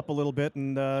punch them up a little bit,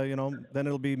 and then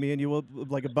it'll be me and you,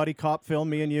 like a buddy cop film,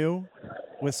 me and you,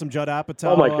 with some Judd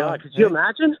Apatow. Oh my God! Could you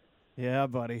imagine? Yeah,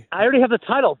 buddy. I already have the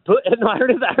title. No, I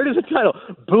already have the title.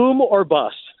 Boom or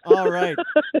bust. All right.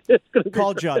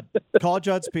 Call Judd. Call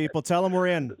Judd's people. Tell them we're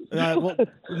in. We'll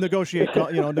negotiate.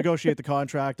 Negotiate the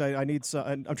contract. I need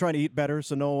some. I'm trying to eat better,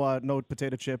 so no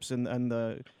potato chips and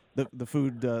the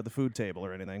food table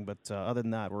or anything, but other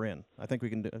than that, we're in. I think we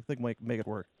can make it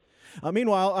work.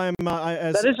 Meanwhile, I'm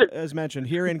as mentioned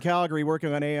here in Calgary,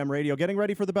 working on AM radio, getting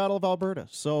ready for the Battle of Alberta.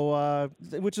 So,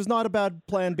 which is not a bad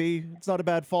plan B. It's not a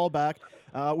bad fallback.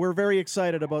 We're very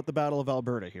excited about the Battle of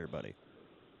Alberta here, buddy.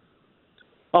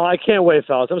 Oh, I can't wait,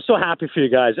 fellas. I'm so happy for you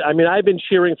guys. I mean, I've been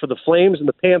cheering for the Flames and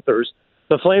the Panthers.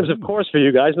 The Flames, of course, for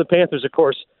you guys, and the Panthers, of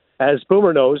course. As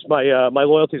Boomer knows, my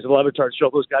loyalties to the Levitard Show,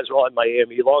 those guys are all in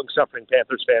Miami, long-suffering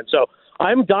Panthers fans. So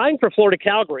I'm dying for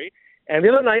Florida-Calgary. And the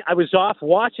other night I was off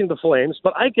watching the Flames,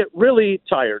 but I get really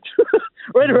tired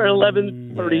right around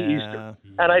 11:30 Eastern.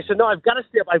 And I said, no, I've got to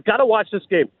stay up. I've got to watch this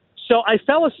game. So I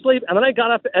fell asleep, and then I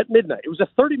got up at midnight. It was a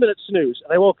 30-minute snooze,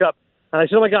 and I woke up, and I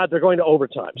said, oh, my God, they're going to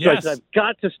overtime. So I said, I've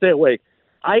got to stay awake.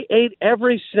 I ate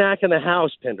every snack in the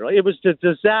house, Pinder. It was a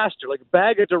disaster, like a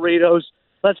bag of Doritos.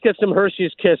 Let's get some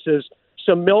Hershey's Kisses,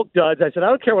 some Milk Duds. I said, I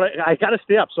don't care what I got to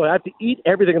stay up, so I have to eat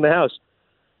everything in the house.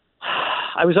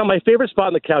 I was on my favorite spot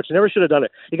on the couch. I never should have done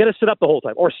it. You got to sit up the whole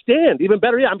time or stand. Even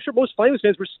better. Yeah, I'm sure most Flames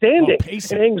fans were standing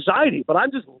in anxiety, but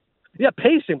I'm just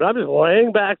pacing. But I'm just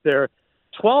laying back there.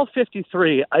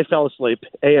 12:53, I fell asleep.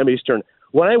 AM Eastern.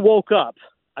 When I woke up,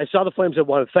 I saw the Flames had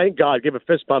won. Thank God, gave a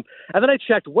fist bump. And then I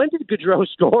checked. When did Gaudreau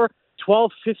score?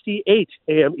 12:58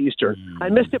 AM Eastern. I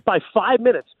missed it by 5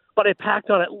 minutes, but I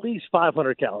packed on at least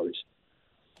 500 calories.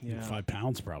 Yeah. 5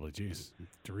 pounds probably. Jeez.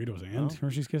 Doritos and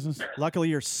Hershey's Kisses. Luckily,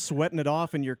 you're sweating it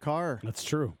off in your car. That's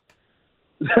true.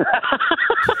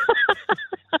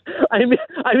 I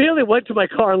immediately went to my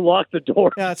car and locked the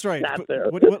door. Yeah, that's right. Sat there.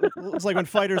 It's like when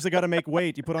fighters, they got to make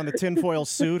weight. You put on the tinfoil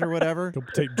suit or whatever. Go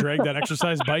drag that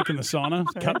exercise bike in the sauna,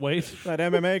 cut weight, That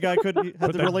MMA guy put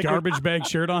that garbage bag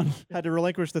shirt on. Had to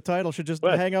relinquish the title. Should just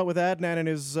hang out with Adnan and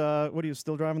his. What are you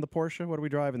still driving the Porsche? What are we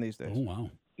driving these days? Oh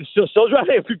wow. Still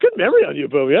driving. Good memory on you,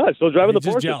 Boom. Yeah, still driving the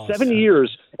Porsche. Jealous. 7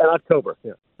 years in October.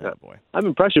 Yeah. Oh boy. I'm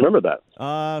impressed you remember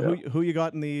that. Who you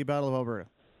got in the Battle of Alberta?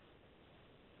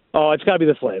 Oh, it's got to be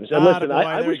the Flames. And listen,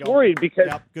 I was worried because.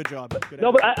 Yep, good job. Good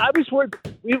no, but I was worried.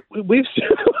 We've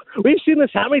seen this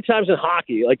how many times in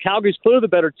hockey? Like Calgary's clearly the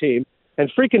better team,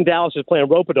 and freaking Dallas is playing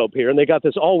rope-a-dope here, and they got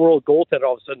this all-world goaltender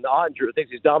all of a sudden. Andrew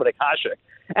thinks he's Dominic Hasek,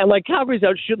 and like Calgary's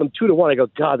out shooting them 2-1. I go,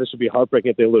 God, this would be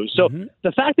heartbreaking if they lose. So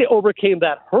the fact they overcame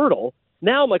that hurdle.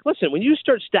 Now I'm like, listen, when you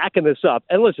start stacking this up,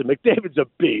 and listen, McDavid's a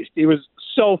beast. He was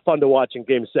so fun to watch in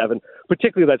Game 7,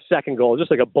 particularly that second goal,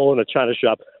 just like a bull in a china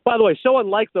shop. By the way, so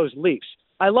unlike those Leafs.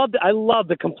 I love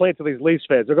the complaints of these Leafs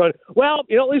fans. They're going, well,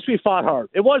 at least we fought hard.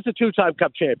 It was the two-time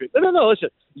Cup champion. No, listen.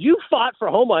 You fought for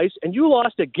home ice, and you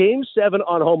lost a Game 7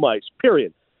 on home ice,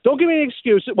 period. Don't give me any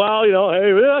excuse. Well,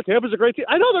 hey, Tampa's a great team.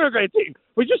 I know they're a great team.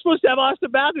 We're just supposed to have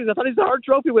Austin Matthews. I thought he's a Hart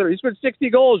Trophy winner. He scored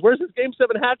 60 goals. Where's his Game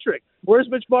 7 hat trick? Where's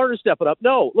Mitch Marner stepping up?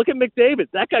 No, look at McDavid.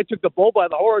 That guy took the bull by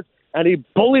the horns, and he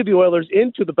bullied the Oilers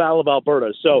into the Battle of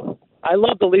Alberta. So I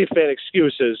love the Leaf fan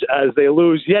excuses as they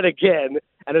lose yet again.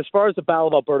 And as far as the Battle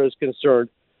of Alberta is concerned,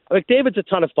 McDavid's a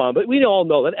ton of fun, but we all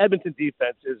know that Edmonton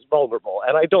defense is vulnerable,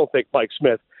 and I don't think Mike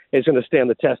Smith is going to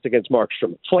stand the test against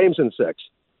Markstrom. Flames in 6.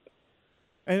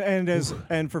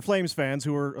 And for Flames fans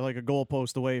who are like a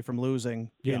goalpost away from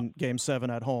losing in Game 7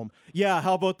 at home,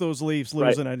 how about those Leafs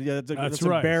losing? Right. That's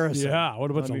right. Embarrassing. Yeah,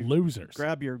 what about some losers?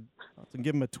 Grab your and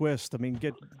give them a twist. I mean,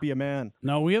 be a man.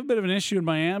 No, we have a bit of an issue in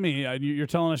Miami. You're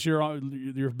telling us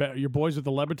you're boys with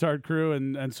the Le Batard crew,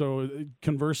 and so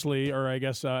conversely, or I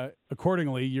guess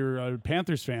accordingly, you're a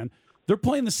Panthers fan. They're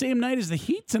playing the same night as the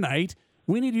Heat tonight.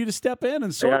 We need you to step in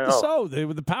and sort this out.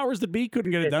 The powers that be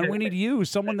couldn't get it done. We need you,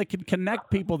 someone that can connect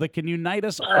people, that can unite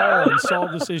us all and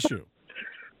solve this issue.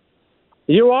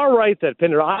 You are right, that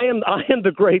Pinder. I am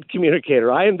the great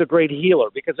communicator. I am the great healer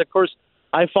because, of course,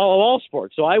 I follow all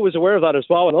sports, so I was aware of that as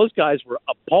well. And those guys were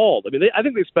appalled. I mean, I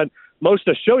think they spent most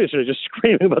of the show yesterday just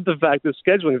screaming about the fact that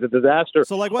scheduling is a disaster.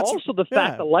 So, like, also the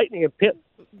fact the Lightning and Panthers.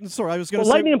 Sorry, I was going to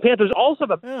say Lightning and Panthers also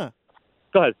have.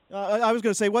 Go ahead. I was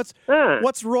going to say, what's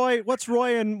Roy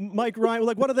and Mike Ryan,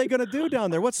 like, what are they going to do down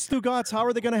there? What's Stu Gatz? How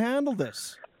are they going to handle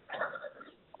this?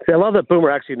 See, I love that Boomer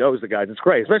actually knows the guys. It's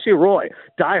great, especially Roy,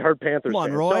 diehard Panthers. Come on,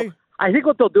 fan. Roy. So I think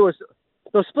what they'll do is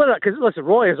they'll split up because, listen,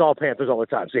 Roy is all Panthers all the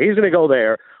time, so he's going to go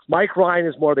there. Mike Ryan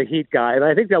is more the Heat guy, and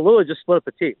I think they'll literally just split up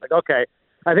the team. Like, okay,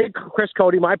 I think Chris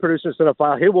Cody, my producer in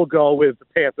Cinephile, he will go with the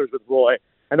Panthers with Roy,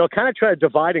 and they'll kind of try to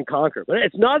divide and conquer. But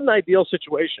it's not an ideal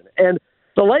situation, and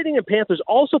the Lightning and Panthers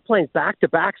also playing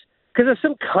back-to-backs because there's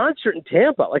some concert in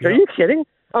Tampa. Like, are you kidding?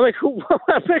 I'm like, who?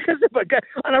 Because if a guy,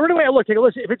 and every way I look,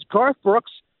 listen, if it's Garth Brooks,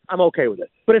 I'm okay with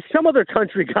it. But it's some other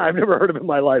country guy I've never heard of in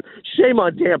my life. Shame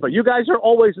on Tampa. You guys are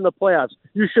always in the playoffs.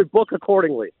 You should book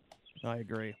accordingly. I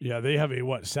agree. Yeah, they have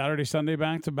a Saturday, Sunday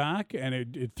back-to-back, and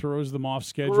it throws them off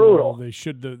schedule. Brutal. They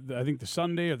should. I think the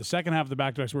Sunday or the second half of the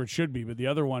back-to-back is where it should be, but the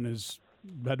other one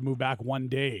had to move back one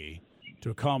day to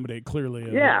accommodate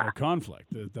clearly a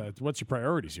conflict. What's your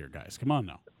priorities here, guys? Come on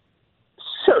now.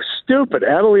 So stupid.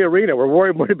 Amalie Arena. We're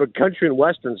worried more about country and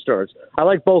Western stars. I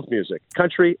like both music,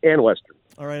 country and Western.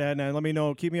 All right, Adnan, let me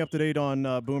know. Keep me up to date on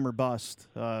Boomer Bust.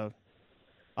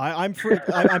 I'm free.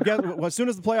 As soon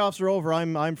as the playoffs are over,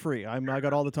 I'm free. I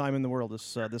got all the time in the world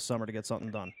this summer to get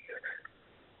something done.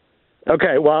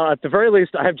 Okay, well, at the very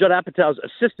least, I have Judd Apatow's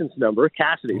assistant's number,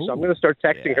 Cassidy, so I'm going to start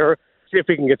texting her, see if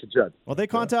we can get to Judd. Well, they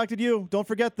contacted you. Don't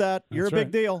forget that. You're a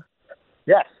big deal.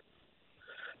 Yes.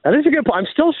 That is a good point. I'm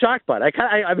still shocked by it.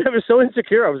 I was so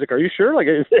insecure. I was like, are you sure? Like,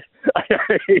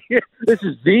 this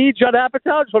is the Judd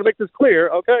Apatow? Just want to make this clear.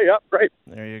 Okay, yep, great.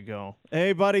 There you go.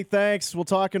 Hey, buddy, thanks. We'll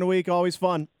talk in a week. Always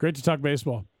fun. Great to talk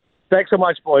baseball. Thanks so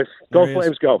much, boys. Go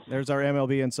Flames, go. There's our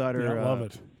MLB insider. Yeah, I love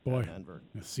it. Boy,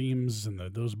 the seams and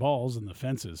those balls and the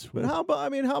fences. But how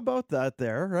about that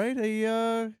there, right?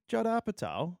 A Judd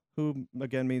Apatow, who,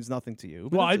 again, means nothing to you.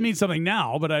 Well, it means something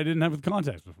now, but I didn't have the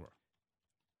context before.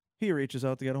 He reaches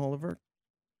out to get a hold of Vert.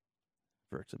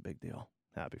 Vert's a big deal.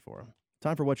 Happy for him.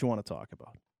 Time for what you want to talk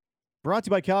about. Brought to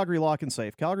you by Calgary Lock and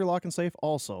Safe. Calgary Lock and Safe,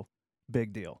 also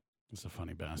big deal. He's a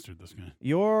funny bastard, this guy.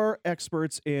 Your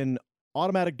experts in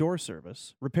automatic door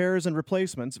service, repairs and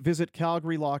replacements. Visit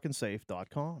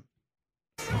CalgaryLockandSafe.com.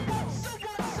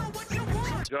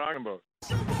 Talking about.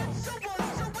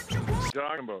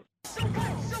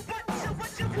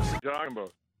 Talking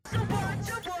about.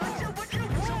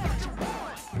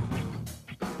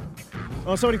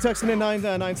 Oh, somebody texting in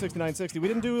 960. We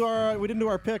didn't do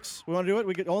our picks. We want to do it.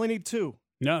 We only need 2.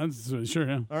 Yeah, that's, sure.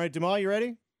 Yeah. All right, Dumas, you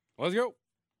ready? Let's go.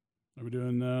 Are we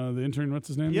doing the intern? What's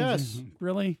his name? Yes.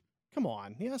 Really? Come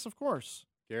on. Yes, of course.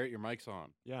 Garrett, your mic's on.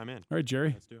 Yeah, I'm in. All right,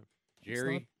 Jerry. Let's do it.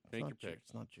 Jerry, make your pick.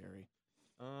 It's not Jerry.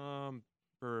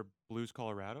 For Blues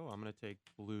Colorado, I'm going to take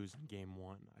Blues in game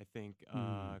 1. I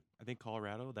think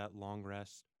Colorado, that long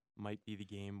rest might be the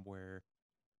game where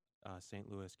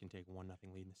St. Louis can take 1-0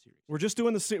 lead in the series. We're just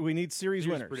doing we need series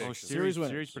winners. prediction. Series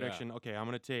winners. Series prediction. Okay, I'm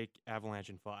going to take Avalanche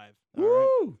in 5. All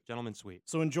right. Gentlemen sweep.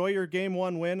 So enjoy your game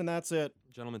 1 win, and that's it.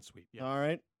 Gentlemen sweep. Yeah. All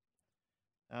right.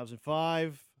 Avs in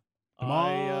 5.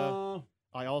 Dumas.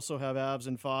 I also have Avs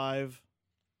in 5.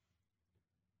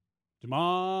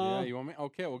 Dumas. Yeah, you want me?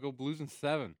 Okay, we'll go Blues in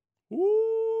 7.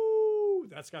 Ooh,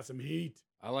 that's got some heat.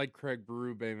 I like Craig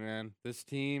Berube, man. This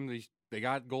team, they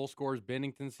got goal scorers.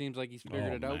 Bennington seems like he's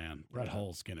figured it out. Man. Brett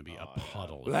Hull's going to be a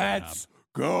puddle. Let's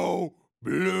go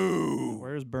Blue.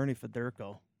 Where's Bernie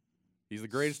Federko? He's the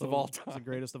greatest of all He's time. the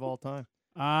greatest of all time.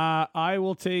 I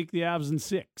will take the Avs in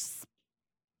 6.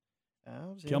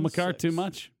 Avs Kill in McCart 6. too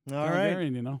much. All right.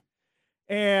 Calgarian, you know.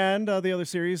 And the other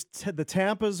series, the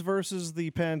Tampas versus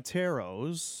the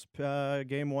Panteros.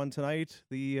 Game 1 tonight.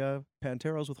 The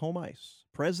Panteros with home ice.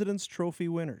 President's Trophy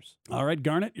winners. All right,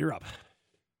 Garnet, you're up.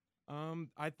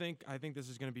 I think this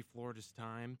is going to be Florida's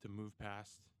time to move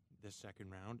past this second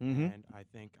round, Mhm. and I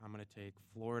think I'm going to take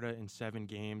Florida in 7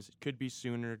 games. It could be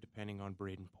sooner, depending on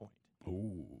Braden Point.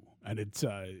 Ooh. And it's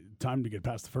time to get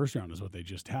past the first round is what they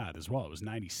just had as well. It was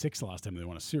 96 the last time they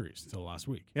won a series until last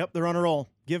week. Yep, they're on a roll.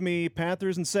 Give me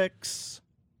Panthers in 6.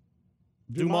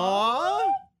 Dumas.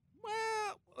 Well,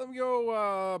 let me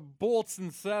go Bolts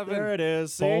in 7. There it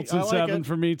is. See, Bolts I in like 7 it.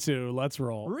 for me too. Let's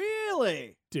roll.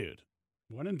 Really? Dude,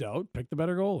 when in doubt, pick the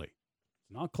better goalie.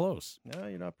 It's not close. No,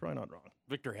 you're probably not wrong.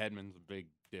 Victor Hedman's a big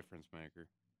difference maker.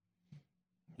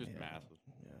 Just Yeah. massive.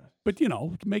 Yeah.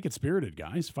 But, make it spirited,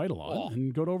 guys. Fight a lot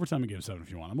and go to overtime and give 7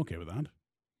 if you want. I'm okay with that.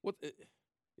 What?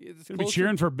 It's Going to be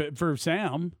cheering for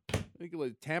Sam.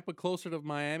 Tampa closer to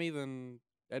Miami than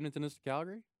Edmonton is to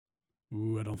Calgary?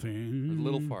 Ooh, I don't think. Or a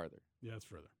little farther. Yeah, it's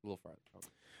further. A little farther.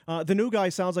 Okay. The new guy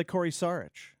sounds like Corey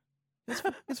Sarich.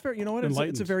 It's very, you know what? It's a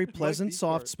Enlightened. very be pleasant, Sarich.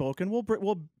 soft-spoken. We'll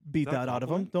beat that that a out of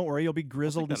him. compliment? Don't worry, you'll be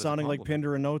grizzled and that as a sounding like compliment.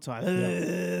 Pinder in no time.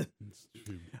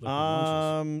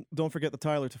 Don't forget the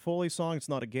Tyler Toffoli song. It's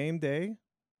not a game day,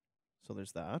 so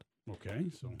there's that.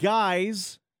 Okay, so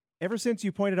Guys, ever since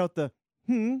you pointed out the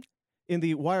in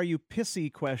the "Why are you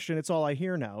pissy?" question, it's all I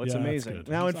hear now. It's Yeah, that's amazing. good.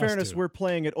 Now, in It's us fairness, too. we're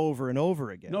playing it over and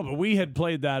over again. no, but we had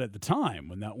played that at the time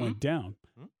when that went down,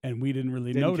 and we didn't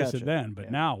really Didn't notice catch it it. then. But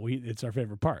Yeah. now it's our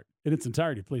favorite part in its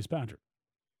entirety. Please, Patrick.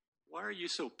 Why are you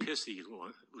so pissy,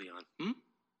 Leon?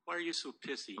 Why are you so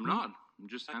pissy? I'm not. I'm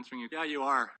just answering your. Yeah, you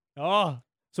are. Oh,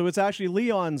 So it's actually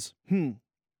Leon's.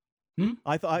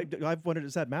 I thought I've wondered,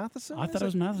 is that Matheson? I Is thought it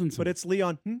was Matheson. but it's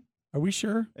Leon. Are we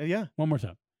sure? Yeah. One more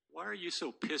time. Why are you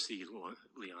so pissy,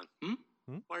 Leon?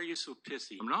 Why are you so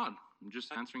pissy? I'm not. I'm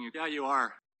just answering your. Yeah, you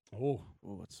are. Oh,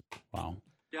 It's. wow.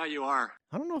 Yeah, you are.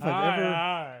 I don't know if I've ever.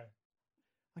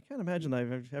 I can't imagine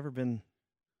I've ever been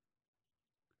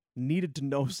needed to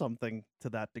know something to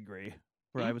that degree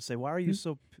where I would say, "Why are you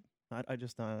so?" I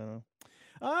just I don't know.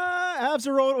 Avs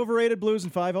are overrated. Blues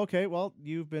in 5. Okay, well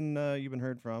you've been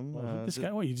heard from. Well, this guy.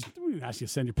 Well, we didn't ask you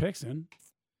to send your picks in.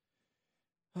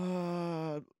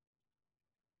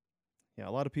 Yeah,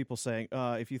 a lot of people saying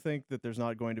if you think that there's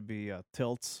not going to be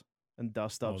tilts and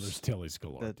dust Oh, ups, there's Tilly's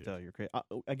galore. that dude. you're crazy.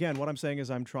 Again, what I'm saying is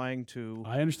I'm trying to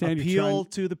I understand you're appeal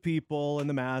trying. to the people and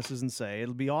the masses and say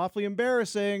it'll be awfully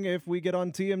embarrassing if we get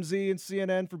on TMZ and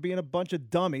CNN for being a bunch of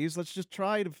dummies. Let's just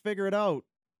try to figure it out.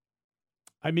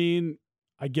 I mean,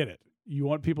 I get it. You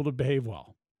want people to behave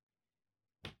well.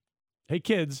 Hey,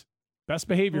 kids, best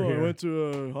behavior I here. went to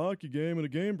a hockey game and a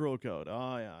game broke out.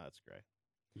 Oh, yeah, that's great.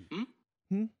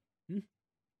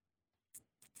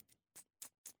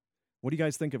 What do you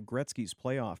guys think of Gretzky's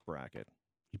playoff bracket?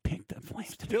 You picked the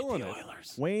Flames to beat Still in the it.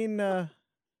 Oilers.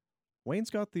 Wayne's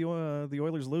got the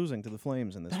Oilers losing to the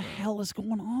Flames in this The round. hell is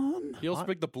going on? He also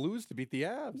picked the Blues to beat the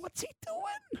Avs. What's he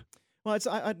doing? Well, it's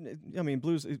I mean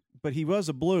Blues, but he was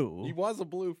a Blue. He was a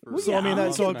Blue for. So, I mean, I'm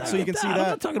that- so- not so you talking can see about I'm that.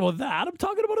 not talking about that. I'm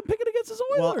talking about him picking against his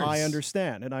Oilers. Well, I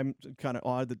understand, and I'm kind of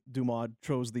odd that Dumas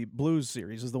chose the Blues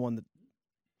series as the one that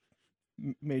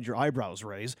made your eyebrows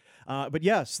raise. But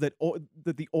yes, that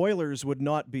the Oilers would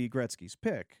not be Gretzky's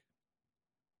pick.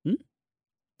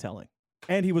 Telling.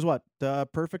 And he was what?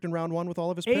 Perfect in round 1 with all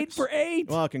of his 8 picks? for 8.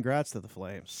 Well, congrats to the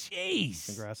Flames. Jeez.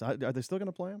 Congrats. Are they still going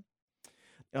to play him?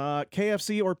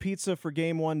 KFC or pizza for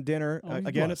game 1 dinner. Oh,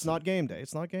 Again, bless it's not game day.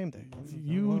 It's not game day.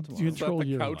 You Is that control the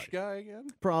your couch life. guy again?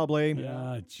 Probably.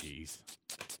 Yeah, jeez.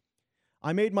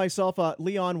 I made myself a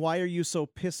Leon, why are you so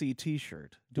pissy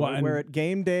t-shirt. Do Well, I wear and- it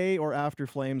game day or after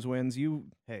Flames wins?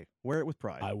 Hey, wear it with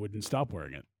pride. I wouldn't stop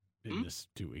wearing it in this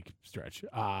 2-week stretch.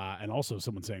 And also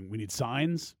someone saying, we need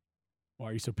signs. Why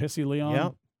are you so pissy, Leon? Yeah.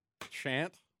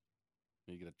 Chant.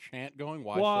 You get a chant going.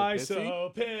 Why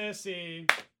so pissy?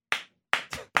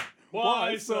 pissy?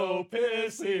 Why so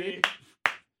pissy?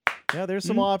 Yeah, there's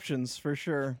some options for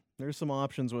sure. There's some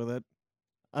options with it.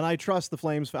 And I trust the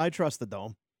Flames. I trust the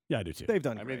Dome. Yeah, I do too. They've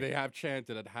done I great. mean, they have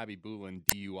chanted at Habby Boolin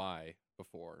DUI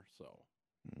before, so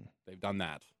they've done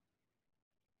that.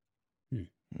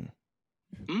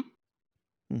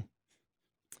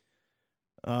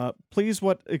 Please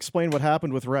explain what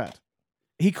happened with Rhett.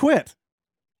 He quit.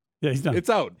 Yeah, he's done. It's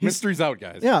out. Mystery's out,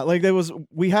 guys. Yeah, like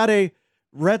we had a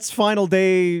Rhett's final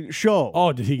day show.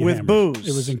 Oh, did he get with hammered? booze?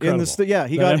 It was in incredible. Yeah,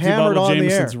 he That got empty hammered bottle of on the air.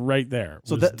 Jameson's right there.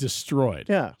 So Was destroyed.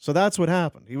 Yeah, so that's what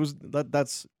happened. He was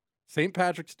that's St.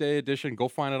 Patrick's Day edition. Go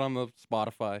find it on the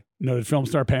Spotify. Noted film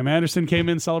star Pam Anderson came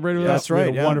in, celebrated with us. that's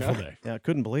right. We had a wonderful day. Yeah,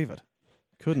 couldn't believe it.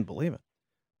 Couldn't believe it.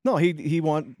 No, he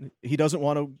doesn't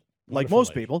want to, like Wonderful most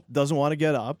life. people, doesn't want to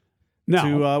get up Now,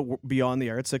 to be on the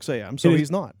air at 6 a.m. So in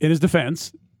he's not. In his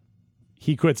defense,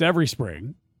 he quits every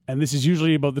spring, and this is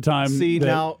usually about the time. See, that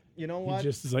now, you know he what?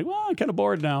 just is like, well, I'm kind of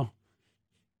bored now.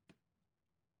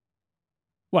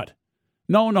 What?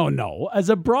 No. As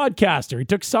a broadcaster, he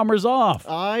took summers off.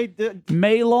 I did.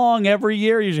 May long every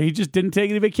year. Usually, he just didn't take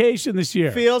any vacation this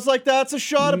year. Feels like that's a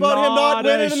shot about him not a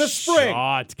winning in the spring.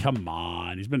 Shot. Come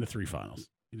on, he's been to 3 finals.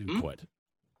 He didn't quit.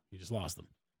 He just lost them.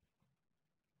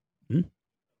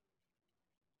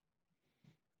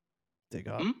 Dig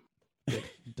up.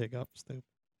 Dig up, Stu.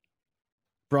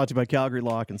 Brought to you by Calgary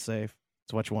Lock and Safe.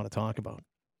 It's what you want to talk about.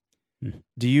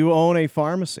 Do you own a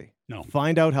pharmacy? No.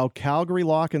 Find out how Calgary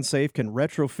Lock and Safe can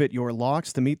retrofit your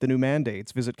locks to meet the new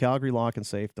mandates. Visit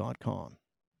calgarylockandsafe.com.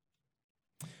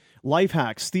 Life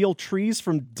hack: steal trees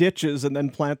from ditches and then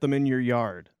plant them in your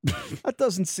yard. That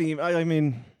doesn't seem. I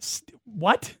mean,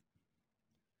 What?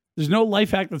 There's no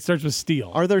life hack that starts with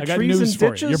steal. Are there I got trees news in for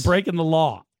you. ditches? You're breaking the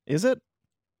law. is it?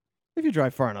 If you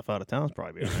drive far enough out of town, it's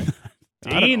probably all right. I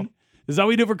don't Dean, know. is that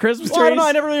what you do for Christmas trees? Well, I don't know.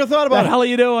 I never really thought What about the it. hell are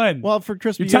you doing? Well, for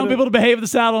Christmas, You're telling people to behave at the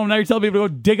saddle, and now you're telling people to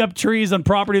go dig up trees on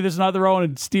property that's not their own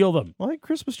and steal them. Well, like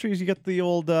Christmas trees, you get the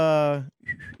old,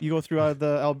 you go through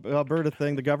the Alberta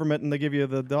thing, the government, and they give you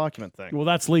the document thing. Well,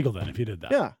 that's legal then if you did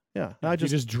that. Yeah. If you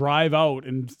just drive out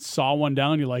and saw one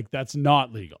down, you're like, that's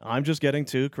not legal. I'm just getting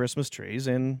 2 Christmas trees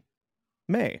in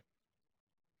May,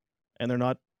 and they're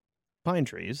not pine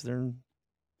trees. They're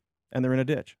in a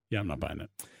ditch. Yeah, I'm not buying it.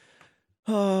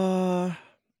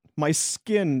 My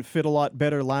skin fit a lot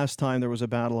better last time there was a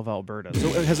Battle of Alberta. So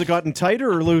has it gotten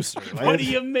tighter or looser? What do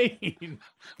you mean?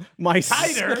 My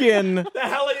Tighter? skin The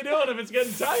hell are you doing if it's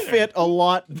getting tighter? fit a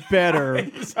lot better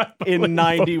It's in unbelievable.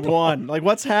 91. Like,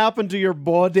 what's happened to your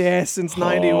body since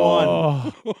 91?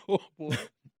 Oh.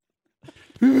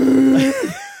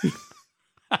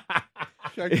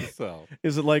 Check yourself.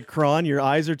 Is it like Kron? Your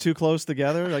eyes are too close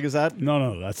together? Like, is that?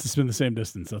 No, that's just been the same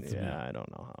distance. That's Yeah, I don't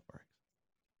know how it works.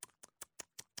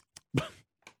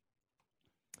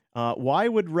 Why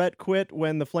would Rhett quit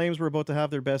when the Flames were about to have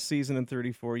their best season in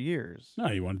 34 years? No,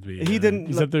 he wanted to be. He didn't-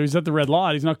 He's at the red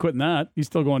lot. He's not quitting that. He's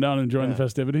still going down and enjoying the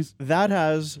festivities. That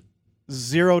has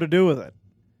zero to do with it.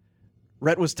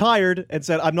 Rhett was tired and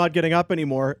said, "I'm not getting up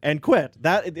anymore," and quit.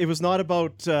 It was not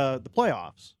about the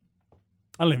playoffs.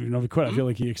 I don't even know if he quit. I feel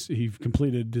like he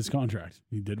completed his contract.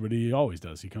 He did what he always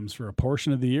does. He comes for a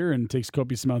portion of the year and takes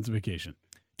copious amounts of vacation.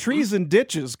 Trees and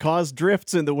ditches cause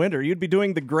drifts in the winter. You'd be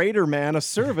doing the greater man a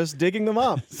service digging them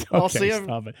up. I'll see him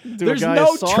stop it. do a There's guy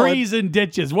no a solid. trees and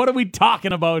ditches. What are we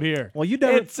talking about here? Well, you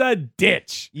never. It's a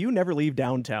ditch. You never leave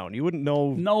downtown. You wouldn't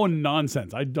know. No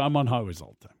nonsense. I'm on highways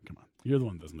all the time. Come on. You're the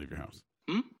one that doesn't leave your house.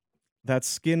 That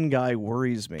skin guy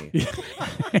worries me.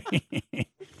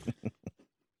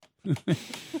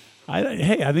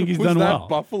 I think he's Was done that well.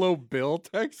 Buffalo Bill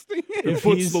texting? If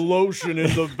he's- lotion in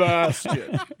the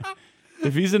basket.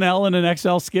 If he's an L and an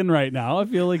XL skin right now, I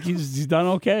feel like he's done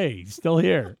okay. He's still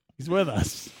here. He's with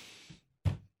us.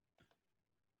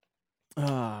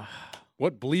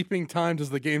 What bleeping time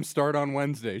does the game start on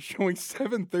Wednesday? Showing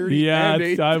 7:30. Yeah, and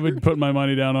 8:30. I would put my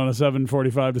money down on a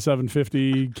 7:45 to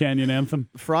 7:50 Canyon Anthem.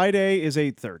 Friday is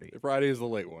 8:30. Friday is the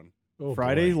late one. Oh,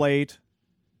 Friday boy. late.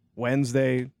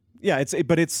 Wednesday. Yeah,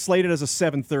 it's slated as a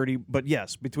 7:30. But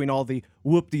yes, between all the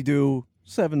whoop-de-doo,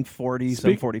 7:40,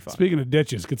 7:45. Speaking of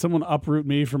ditches, could someone uproot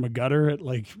me from a gutter at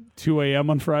like 2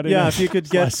 a.m. on Friday? Yeah, night? if you could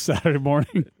get- Last Saturday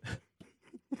morning.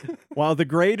 While the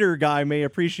grader guy may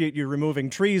appreciate you removing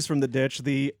trees from the ditch,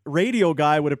 the radio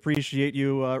guy would appreciate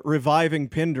you reviving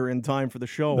Pinder in time for the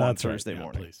show on Thursday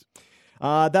morning. Please.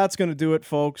 That's going to do it,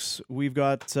 folks. We've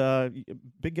got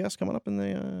big guest coming up in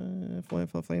the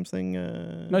Flames thing.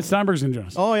 No, Steinberg's going to join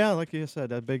us. Oh, yeah, like you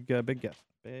said, a big guest.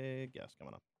 Big guest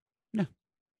coming up. Yeah.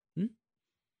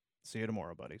 See you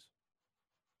tomorrow, buddies.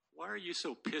 Why are you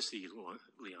so pissy,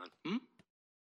 Leon?